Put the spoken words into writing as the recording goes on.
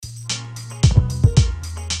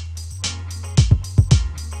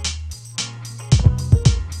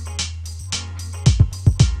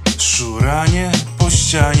Szuranie po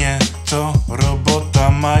ścianie to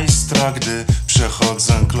robota majstra, gdy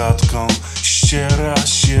przechodzę klatką, ściera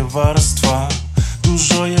się warstwa.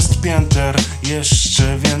 Dużo jest pięter,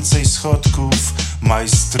 jeszcze więcej schodków.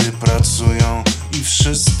 Majstry pracują i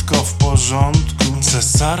wszystko w porządku.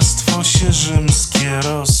 Cesarstwo się rzymskie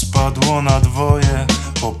rozpadło na dwoje.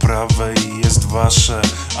 Po prawej jest wasze,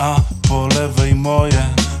 a po lewej moje.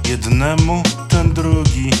 Jednemu ten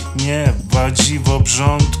drugi nie wadzi w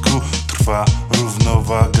obrządku. Trwa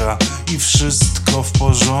równowaga i wszystko w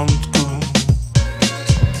porządku.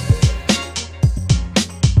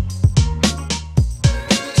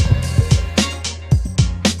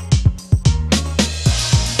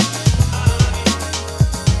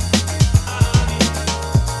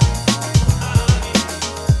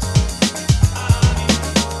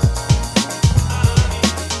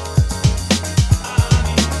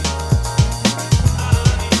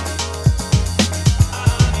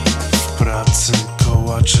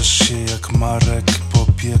 Kołaczesz się jak Marek po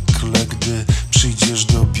piekle, gdy przyjdziesz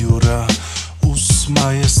do biura. 8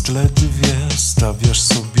 jest ledwie, stawiasz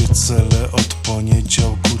sobie cele. Od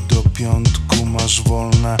poniedziałku do piątku masz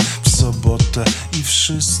wolne, w sobotę i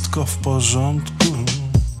wszystko w porządku.